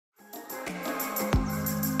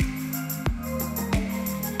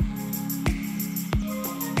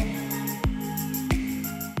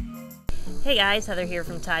Hey guys, Heather here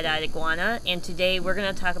from Tye-Dyed Iguana, and today we're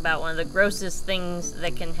going to talk about one of the grossest things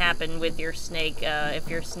that can happen with your snake if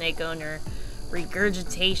you're a snake owner: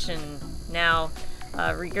 regurgitation. Now,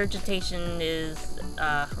 regurgitation is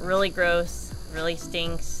really gross, really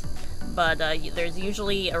stinks, but there's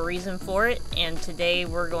usually a reason for it, and today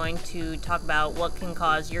we're going to talk about what can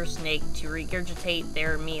cause your snake to regurgitate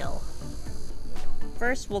their meal.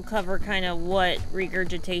 First, we'll cover kind of what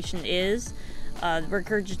regurgitation is.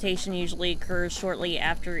 Regurgitation usually occurs shortly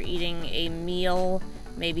after eating a meal,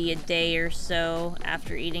 maybe a day or so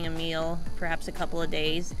after eating a meal, perhaps a couple of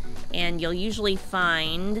days. And you'll usually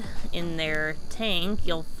find in their tank,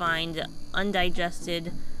 you'll find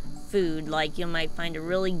undigested food. Like you might find a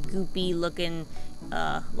really goopy looking,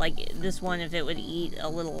 like this one, if it would eat a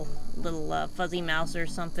little fuzzy mouse or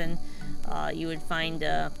something, you would find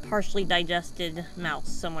a partially digested mouse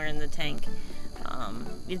somewhere in the tank.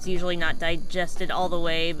 It's usually not digested all the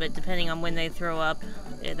way, but depending on when they throw up,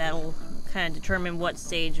 that'll kind of determine what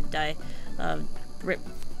stage of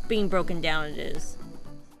being broken down it is.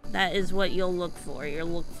 That is what you'll look for. You'll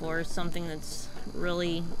look for something that's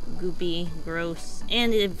really goopy, gross,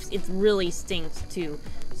 and it really stinks too.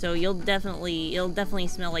 So it'll definitely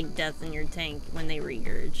smell like death in your tank when they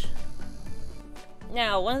regurge.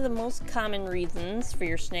 Now, one of the most common reasons for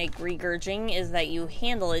your snake regurging is that you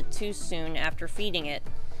handle it too soon after feeding it.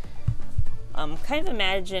 Kind of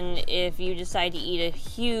imagine if you decide to eat a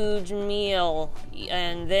huge meal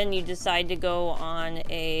and then you decide to go on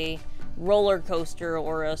a roller coaster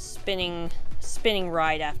or a spinning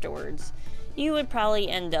ride afterwards. You would probably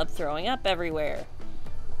end up throwing up everywhere.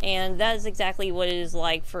 And that is exactly what it is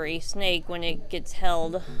like for a snake when it gets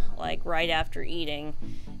held, like right after eating.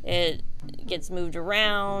 It gets moved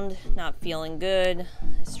around, not feeling good,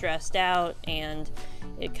 stressed out, and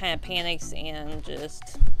it kind of panics and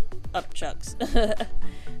just upchucks.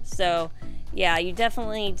 So yeah, you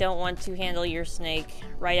definitely don't want to handle your snake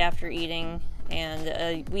right after eating,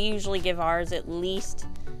 and we usually give ours at least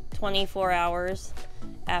 24 hours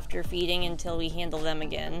after feeding until we handle them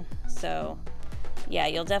again. So yeah,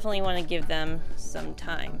 you'll definitely want to give them some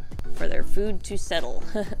time for their food to settle.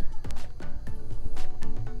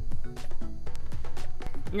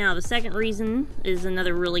 Now, the second reason is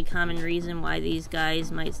another really common reason why these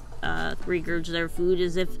guys might regurge their food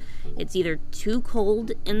is if it's either too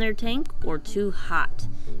cold in their tank or too hot.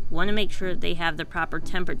 You want to make sure that they have the proper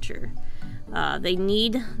temperature. They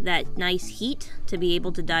need that nice heat to be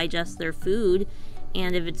able to digest their food,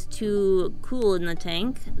 and if it's too cool in the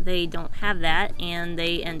tank, they don't have that, and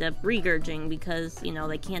they end up regurging because, you know,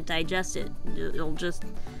 they can't digest it. It'll just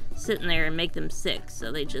sit in there and make them sick,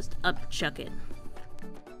 so they just upchuck it.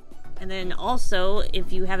 And then also,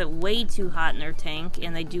 if you have it way too hot in their tank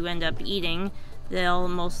and they do end up eating, they'll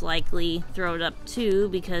most likely throw it up too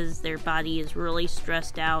because their body is really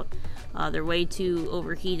stressed out. They're way too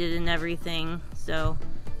overheated and everything. So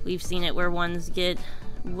we've seen it where ones get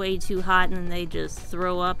way too hot and then they just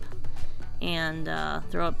throw up and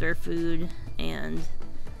throw up their food. And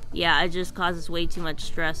yeah, it just causes way too much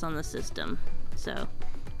stress on the system. So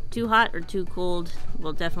too hot or too cold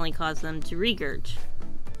will definitely cause them to regurge.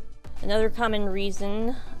 Another common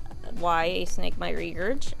reason why a snake might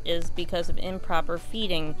regurge is because of improper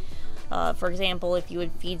feeding. For example, if you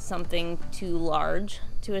would feed something too large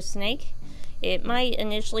to a snake, it might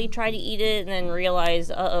initially try to eat it and then realize,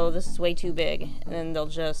 uh-oh, this is way too big, and then they'll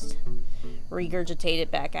just regurgitate it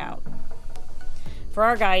back out. For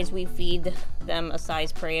our guys, we feed them a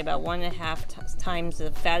size prey about 1.5 times the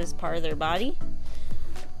fattest part of their body.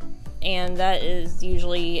 And that is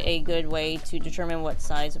usually a good way to determine what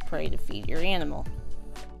size of prey to feed your animal.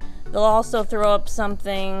 They'll also throw up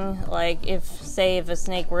something like if a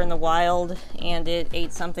snake were in the wild and it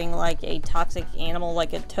ate something like a toxic animal,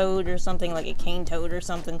 like a toad or something, like a cane toad or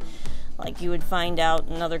something, like you would find out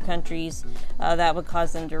in other countries, that would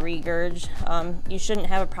cause them to regurge. You shouldn't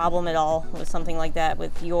have a problem at all with something like that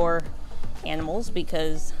with your animals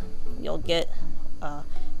because you'll get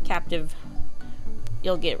captive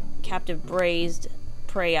braised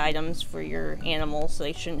prey items for your animals, so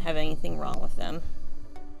they shouldn't have anything wrong with them.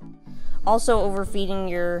 Also, overfeeding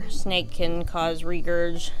your snake can cause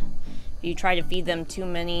regurge. If you try to feed them too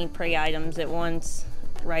many prey items at once,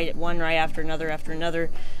 one right after another,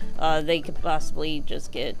 they could possibly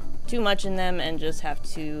just get too much in them and just have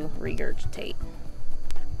to regurgitate.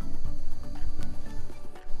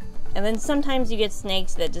 And then sometimes you get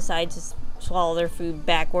snakes that decide to swallow their food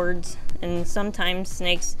backwards, and a lot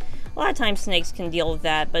of times snakes can deal with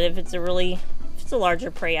that, but if it's a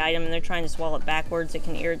larger prey item and they're trying to swallow it backwards, it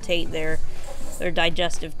can irritate their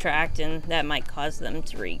digestive tract, and that might cause them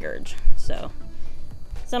to regurge. So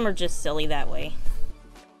Some are just silly that way.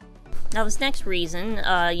 Now this next reason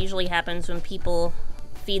usually happens when people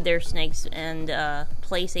feed their snakes and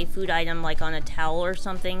place a food item like on a towel or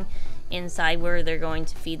something inside where they're going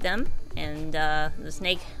to feed them, and the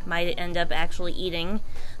snake might end up actually eating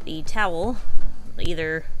the towel.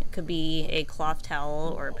 Either it could be a cloth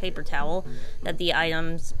towel or a paper towel that the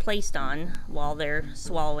item's placed on while they're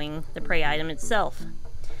swallowing the prey item itself.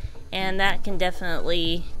 And that can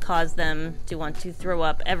definitely cause them to want to throw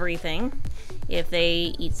up everything if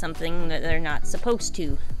they eat something that they're not supposed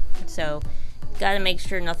to. So, gotta make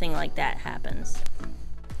sure nothing like that happens.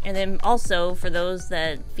 And then also, for those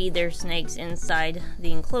that feed their snakes inside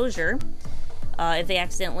the enclosure, if they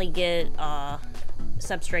accidentally get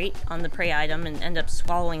substrate on the prey item and end up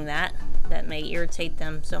swallowing that, that may irritate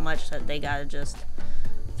them so much that they gotta just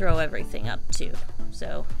throw everything up too.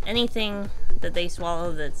 So anything that they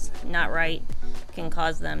swallow that's not right can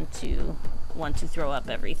cause them to want to throw up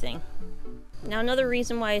everything. Now another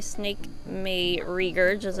reason why a snake may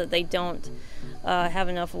regurge is that they don't have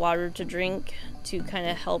enough water to drink to kind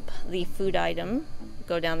of help the food item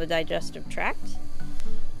go down the digestive tract.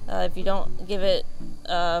 If you don't give it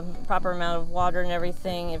a proper amount of water and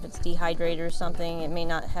everything, if it's dehydrated or something, it may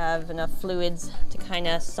not have enough fluids to kind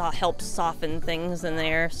of help soften things in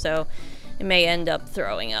there, so it may end up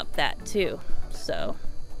throwing up that too. So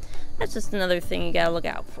that's just another thing you gotta look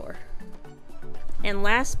out for. And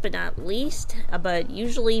last but not least, but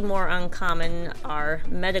usually more uncommon, are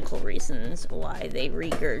medical reasons why they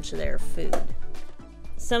regurge their food.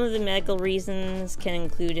 Some of the medical reasons can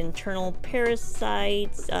include internal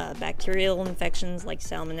parasites, bacterial infections like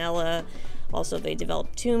salmonella. Also, they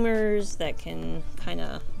develop tumors that can kind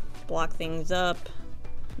of block things up.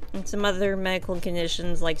 And some other medical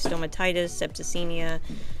conditions like stomatitis, septicemia.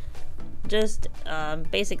 Just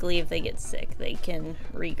basically, if they get sick, they can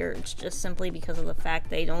regurge just simply because of the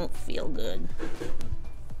fact they don't feel good.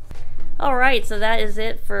 Alright, so that is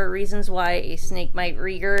it for reasons why a snake might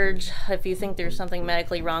regurge. If you think there's something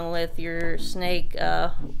medically wrong with your snake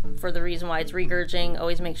for the reason why it's regurging,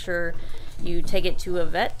 always make sure you take it to a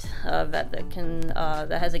vet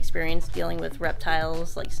that has experience dealing with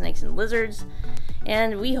reptiles like snakes and lizards.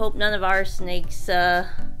 And we hope none of our snakes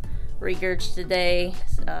regurge today.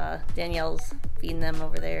 Danielle's feeding them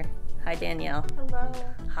over there. Hi, Danielle. Hello.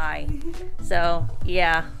 Hi. So,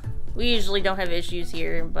 yeah. We usually don't have issues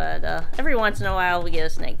here, but every once in a while we get a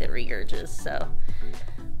snake that regurges. So,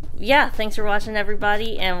 yeah, thanks for watching,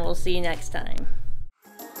 everybody, and we'll see you next time.